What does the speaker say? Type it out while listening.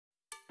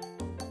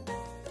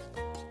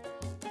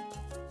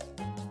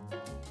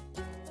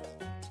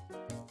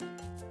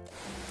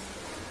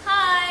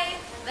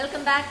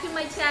Welcome back to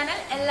my channel.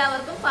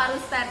 എല്ലാവർക്കും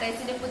ഫാറൂസ്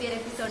പാരഡൈസിന്റെ പുതിയൊരു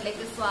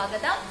എപ്പിസോഡിലേക്ക്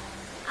സ്വാഗതം.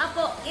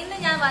 അപ്പോൾ ഇന്ന്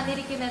ഞാൻ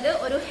വന്നിരിക്കുന്നത്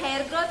ഒരു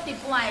ഹെയർ ഗ്രോത്ത്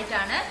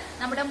ടിപ്പുമായിട്ടാണ്.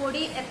 നമ്മുടെ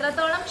മുടി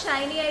എത്രത്തോളം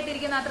ഷൈനി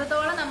ആയിട്ടിരിക്കുന്നു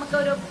അത്രത്തോളം നമുക്ക്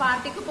ഒരു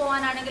പാർട്ടിക്ക്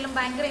പോകാനാണെങ്കിലും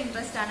ഭയങ്കര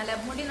ഇൻട്രസ്റ്റ് ആണല്ലേ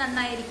മുടി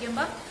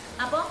നന്നായിരിക്കുമ്പോൾ.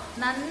 അപ്പോൾ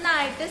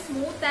നന്നായിട്ട്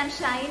സ്മൂത്ത് ആൻഡ്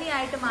ഷൈനി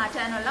ആയിട്ട്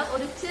മാറ്റാനുള്ള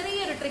ഒരു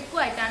ചെറിയൊരു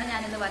ട്രിക്കുമായിട്ടാണ്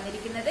ഞാൻ ഇന്ന്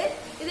വന്നിരിക്കുന്നത്.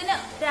 ഇതിന്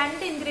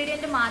 2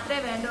 ഇൻഗ്രീഡിയന്റ്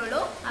മാത്രമേ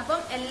വേണ്ടുള്ളൂ.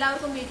 അപ്പം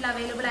എല്ലാവർക്കും വീട്ടിൽ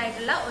അവൈലബിൾ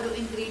ആയിട്ടുള്ള ഒരു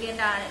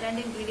ഇൻഗ്രീഡിയന്റ് ആണ്,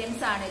 2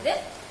 ഇൻഗ്രീഡിയൻസ് ആണ് ഇത്.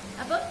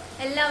 അപ്പൊ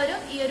എല്ലാവരും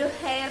ഈ ഒരു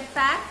ഹെയർ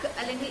പാക്ക്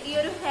അല്ലെങ്കിൽ ഈ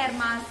ഒരു ഹെയർ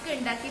മാസ്ക്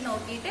ഉണ്ടാക്കി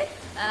നോക്കിയിട്ട്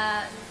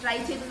ട്രൈ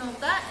ചെയ്ത്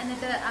നോക്കുക,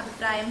 എന്നിട്ട്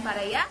അഭിപ്രായം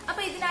പറയുക.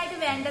 അപ്പൊ ഇതിനായിട്ട്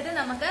വേണ്ടത്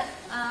നമുക്ക്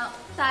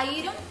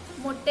തൈരും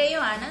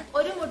മുട്ടയും ആണ്.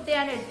 ഒരു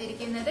മുട്ടയാണ്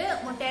എടുത്തിരിക്കുന്നത്.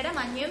 മുട്ടയുടെ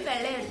മഞ്ഞയും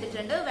വെള്ളയും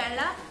എടുത്തിട്ടുണ്ട്.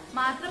 വെള്ള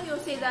മാത്രം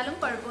യൂസ് ചെയ്താലും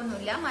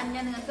കുഴപ്പമൊന്നുമില്ല. മഞ്ഞ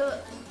നിങ്ങൾക്ക്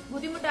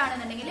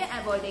ബുദ്ധിമുട്ടാണെന്നുണ്ടെങ്കിൽ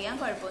അവോയ്ഡ് ചെയ്യാൻ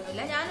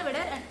കുഴപ്പമൊന്നുമില്ല.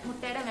 ഞാനിവിടെ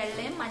മുട്ടയുടെ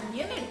വെള്ളയും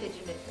മഞ്ഞയും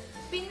എടുത്തിട്ടുണ്ട്.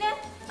 പിന്നെ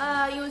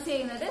യൂസ്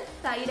ചെയ്യുന്നത്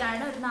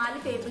തൈരാണ്. ഒരു 4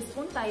 ടേബിൾ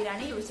സ്പൂൺ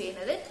തൈരാണ് യൂസ്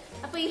ചെയ്യുന്നത്.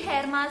 അപ്പൊ ഈ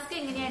ഹെയർ മാസ്ക്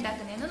എങ്ങനെയാണ്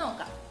ഉണ്ടാക്കുന്നതെന്ന്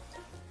നോക്കാം.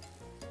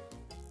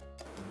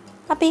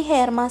 അപ്പോൾ ഈ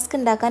ഹെയർ മാസ്ക്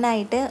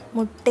ഉണ്ടാക്കാനായിട്ട്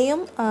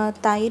മുട്ടയും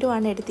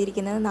തൈരുമാണ്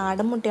എടുത്തിരിക്കുന്നത്.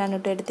 നാടൻ മുട്ടയാണ്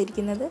കേട്ടോ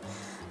എടുത്തിരിക്കുന്നത്.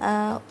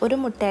 ഒരു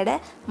മുട്ടയുടെ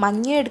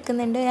മഞ്ഞ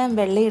എടുക്കുന്നുണ്ട്, ഞാൻ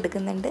വെള്ള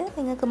എടുക്കുന്നുണ്ട്.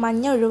 നിങ്ങൾക്ക്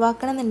മഞ്ഞ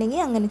ഒഴിവാക്കണം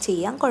എന്നുണ്ടെങ്കിൽ അങ്ങനെ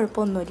ചെയ്യാം,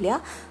 കുഴപ്പമൊന്നുമില്ല.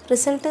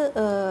 റിസൾട്ട്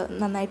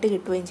നന്നായിട്ട്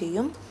കിട്ടുകയും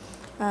ചെയ്യും.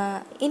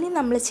 ഇനി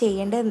നമ്മൾ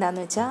ചെയ്യേണ്ടത്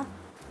എന്താണെന്ന് വെച്ചാൽ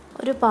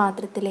ഒരു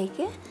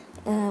പാത്രത്തിലേക്ക്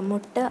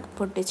മുട്ട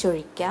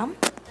പൊട്ടിച്ചൊഴിക്കാം.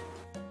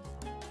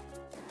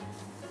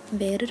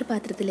 വേറൊരു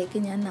പാത്രത്തിലേക്ക്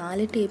ഞാൻ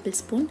 4 ടേബിൾ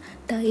സ്പൂൺ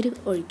തൈര്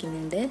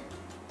ഒഴിക്കുന്നുണ്ട്.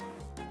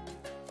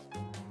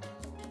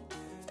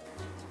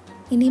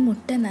 ഇനി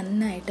മുട്ട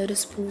നന്നായിട്ട് ഒരു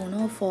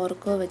സ്പൂണോ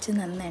ഫോർക്കോ വെച്ച്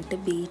നന്നായിട്ട്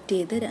ബീറ്റ്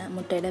ചെയ്ത്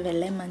മുട്ടയുടെ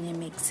വെള്ളയും മഞ്ഞയും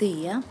മിക്സ്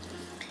ചെയ്യുക.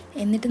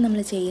 എന്നിട്ട് നമ്മൾ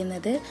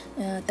ചെയ്യുന്നത്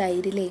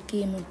തൈരിലേക്ക്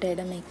ഈ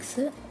മുട്ടയുടെ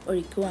മിക്സ്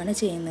ഒഴിക്കുകയാണ്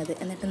ചെയ്യുന്നത്.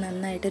 എന്നിട്ട്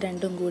നന്നായിട്ട്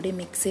രണ്ടും കൂടി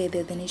മിക്സ്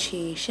ചെയ്തതിന്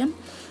ശേഷം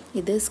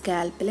ഇത്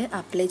സ്കാൽപ്പിൽ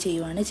അപ്ലൈ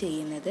ചെയ്യുകയാണ്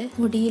ചെയ്യുന്നത്.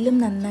 മുടിയിലും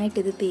നന്നായിട്ട്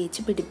ഇത്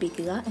തേച്ച്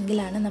പിടിപ്പിക്കുക,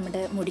 എങ്കിലാണ്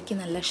നമ്മുടെ മുടിക്ക്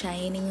നല്ല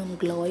ഷൈനിങ്ങും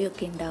ഗ്ലോയും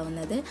ഒക്കെ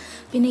ഉണ്ടാവുന്നത്.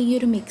 പിന്നെ ഈ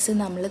ഒരു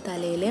മിക്സ് നമ്മൾ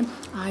തലയിൽ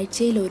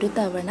ആഴ്ചയിൽ 1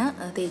 തവണ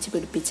തേച്ച്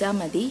പിടിപ്പിച്ചാൽ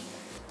മതി.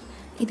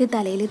 ഇത്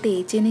തലയിൽ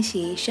തേച്ചതിന്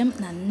ശേഷം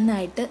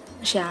നന്നായിട്ട്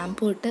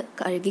ഷാമ്പൂ ഇട്ട്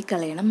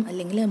കഴുകിക്കളയണം,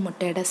 അല്ലെങ്കിൽ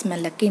മുട്ടയുടെ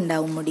സ്മെല്ലൊക്കെ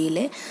ഉണ്ടാവും മുടിയിൽ.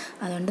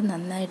 അതുകൊണ്ട്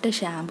നന്നായിട്ട്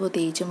ഷാമ്പൂ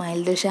തേച്ച്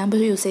മൈൽഡ്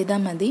ഷാമ്പൂ യൂസ്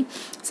ചെയ്താൽ മതി,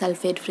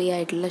 സൾഫേറ്റ് ഫ്രീ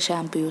ആയിട്ടുള്ള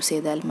ഷാമ്പൂ യൂസ്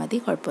ചെയ്താൽ മതി,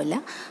 കുഴപ്പമില്ല.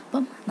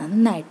 അപ്പം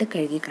നന്നായിട്ട്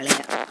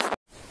കഴുകിക്കളയാം.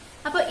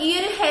 അപ്പൊ ഈ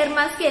ഒരു ഹെയർ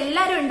മാസ്ക്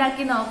എല്ലാവരും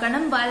ഉണ്ടാക്കി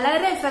നോക്കണം.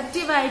 വളരെ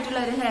എഫക്റ്റീവ് ആയിട്ടുള്ള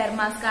ഒരു ഹെയർ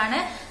മാസ്ക് ആണ്.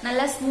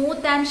 നല്ല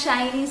സ്മൂത്ത് ആൻഡ്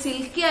ഷൈനി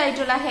സിൽക്കി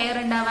ആയിട്ടുള്ള ഹെയർ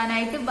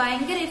ഉണ്ടാവാനായിട്ട്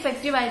ഭയങ്കര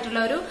ഇഫക്റ്റീവ് ആയിട്ടുള്ള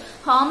ഒരു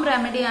ഹോം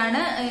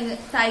റെമഡിയാണ്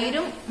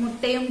തൈരും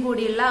മുട്ടയും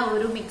കൂടിയുള്ള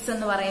ഒരു മിക്സ്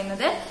എന്ന്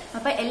പറയുന്നത്.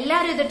 അപ്പൊ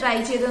എല്ലാവരും ഇത് ട്രൈ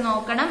ചെയ്ത്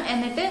നോക്കണം.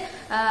 എന്നിട്ട്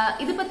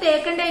ഇതിപ്പോ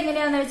തേക്കേണ്ടത്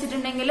എങ്ങനെയാന്ന്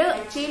വെച്ചിട്ടുണ്ടെങ്കിൽ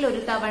ആഴ്ചയിൽ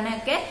 1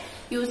 തവണയൊക്കെ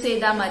യൂസ്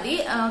ചെയ്താൽ മതി.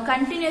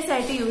 കണ്ടിന്യൂസ്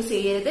ആയിട്ട് യൂസ്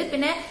ചെയ്യരുത്.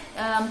 പിന്നെ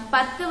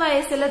 10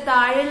 വയസ്സിൽ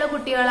താഴെയുള്ള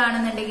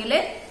കുട്ടികളാണെന്നുണ്ടെങ്കിൽ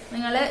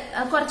നിങ്ങൾ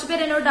കുറച്ച്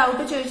പേര് എന്നോട്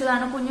ഡൗട്ട്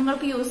ചോദിച്ചതാണ്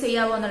കുഞ്ഞുങ്ങൾക്ക് യൂസ്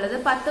ചെയ്യാവോ എന്നുള്ളത്.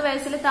 10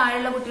 വയസ്സിൽ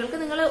താഴെയുള്ള കുട്ടികൾക്ക്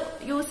നിങ്ങൾ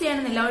യൂസ്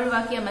ചെയ്യണമെന്നില്ല,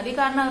 ഒഴിവാക്കിയാൽ മതി.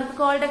 കാരണം അവർക്ക്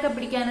കോൾഡ് ഒക്കെ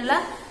പിടിക്കാനുള്ള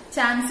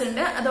ചാൻസ്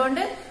ഉണ്ട്,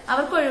 അതുകൊണ്ട്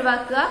അവർക്ക്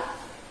ഒഴിവാക്കുക.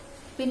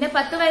 പിന്നെ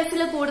 10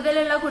 വയസ്സിൽ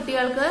കൂടുതലുള്ള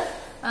കുട്ടികൾക്ക്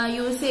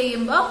യൂസ്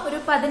ചെയ്യുമ്പോൾ ഒരു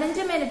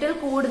 15 മിനിറ്റിൽ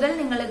കൂടുതൽ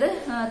നിങ്ങളിത്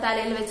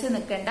തലയിൽ വെച്ച്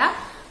നിൽക്കണ്ട.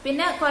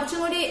 പിന്നെ കുറച്ചും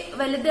കൂടി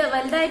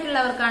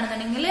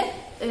വലുതായിട്ടുള്ളവർക്കാണെന്നുണ്ടെങ്കിൽ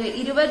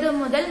 20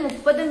 മുതൽ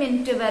 30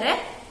 മിനിറ്റ് വരെ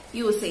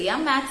യൂസ് ചെയ്യാം.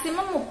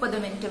 മാക്സിമം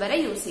 30 മിനിറ്റ് വരെ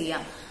യൂസ്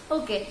ചെയ്യാം.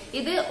 ഓക്കെ,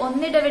 ഇത്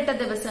ഒന്നിടവിട്ട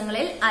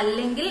ദിവസങ്ങളിൽ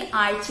അല്ലെങ്കിൽ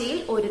ആഴ്ചയിൽ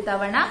 1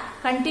 തവണ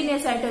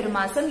കണ്ടിന്യൂസ് ആയിട്ട് 1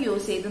 മാസം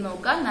യൂസ് ചെയ്ത്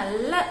നോക്കുക.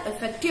 നല്ല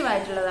എഫക്റ്റീവ്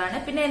ആയിട്ടുള്ളതാണ്.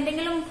 പിന്നെ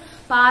എന്തെങ്കിലും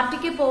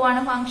പാർട്ടിക്ക്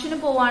പോവാണ്, ഫംഗ്ഷന്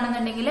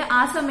പോവാണെന്നുണ്ടെങ്കിൽ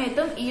ആ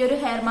സമയത്തും ഈ ഒരു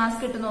ഹെയർ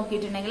മാസ്ക് ഇട്ട്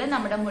നോക്കിയിട്ടുണ്ടെങ്കിൽ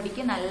നമ്മുടെ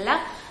മുടിക്ക് നല്ല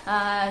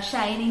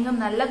ഷൈനിങ്ങും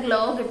നല്ല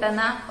ഗ്ലോ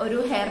കിട്ടുന്ന ഒരു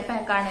ഹെയർ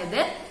പാക്കാണ്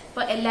ഇത്.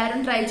 അപ്പൊ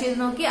എല്ലാവരും ട്രൈ ചെയ്ത്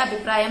നോക്കി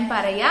അഭിപ്രായം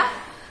പറയാ.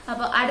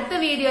 അപ്പൊ അടുത്ത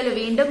വീഡിയോയിൽ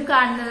വീണ്ടും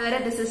കാണുന്നത്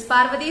വരെ this is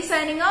Parvathi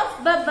signing off.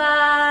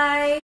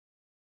 By.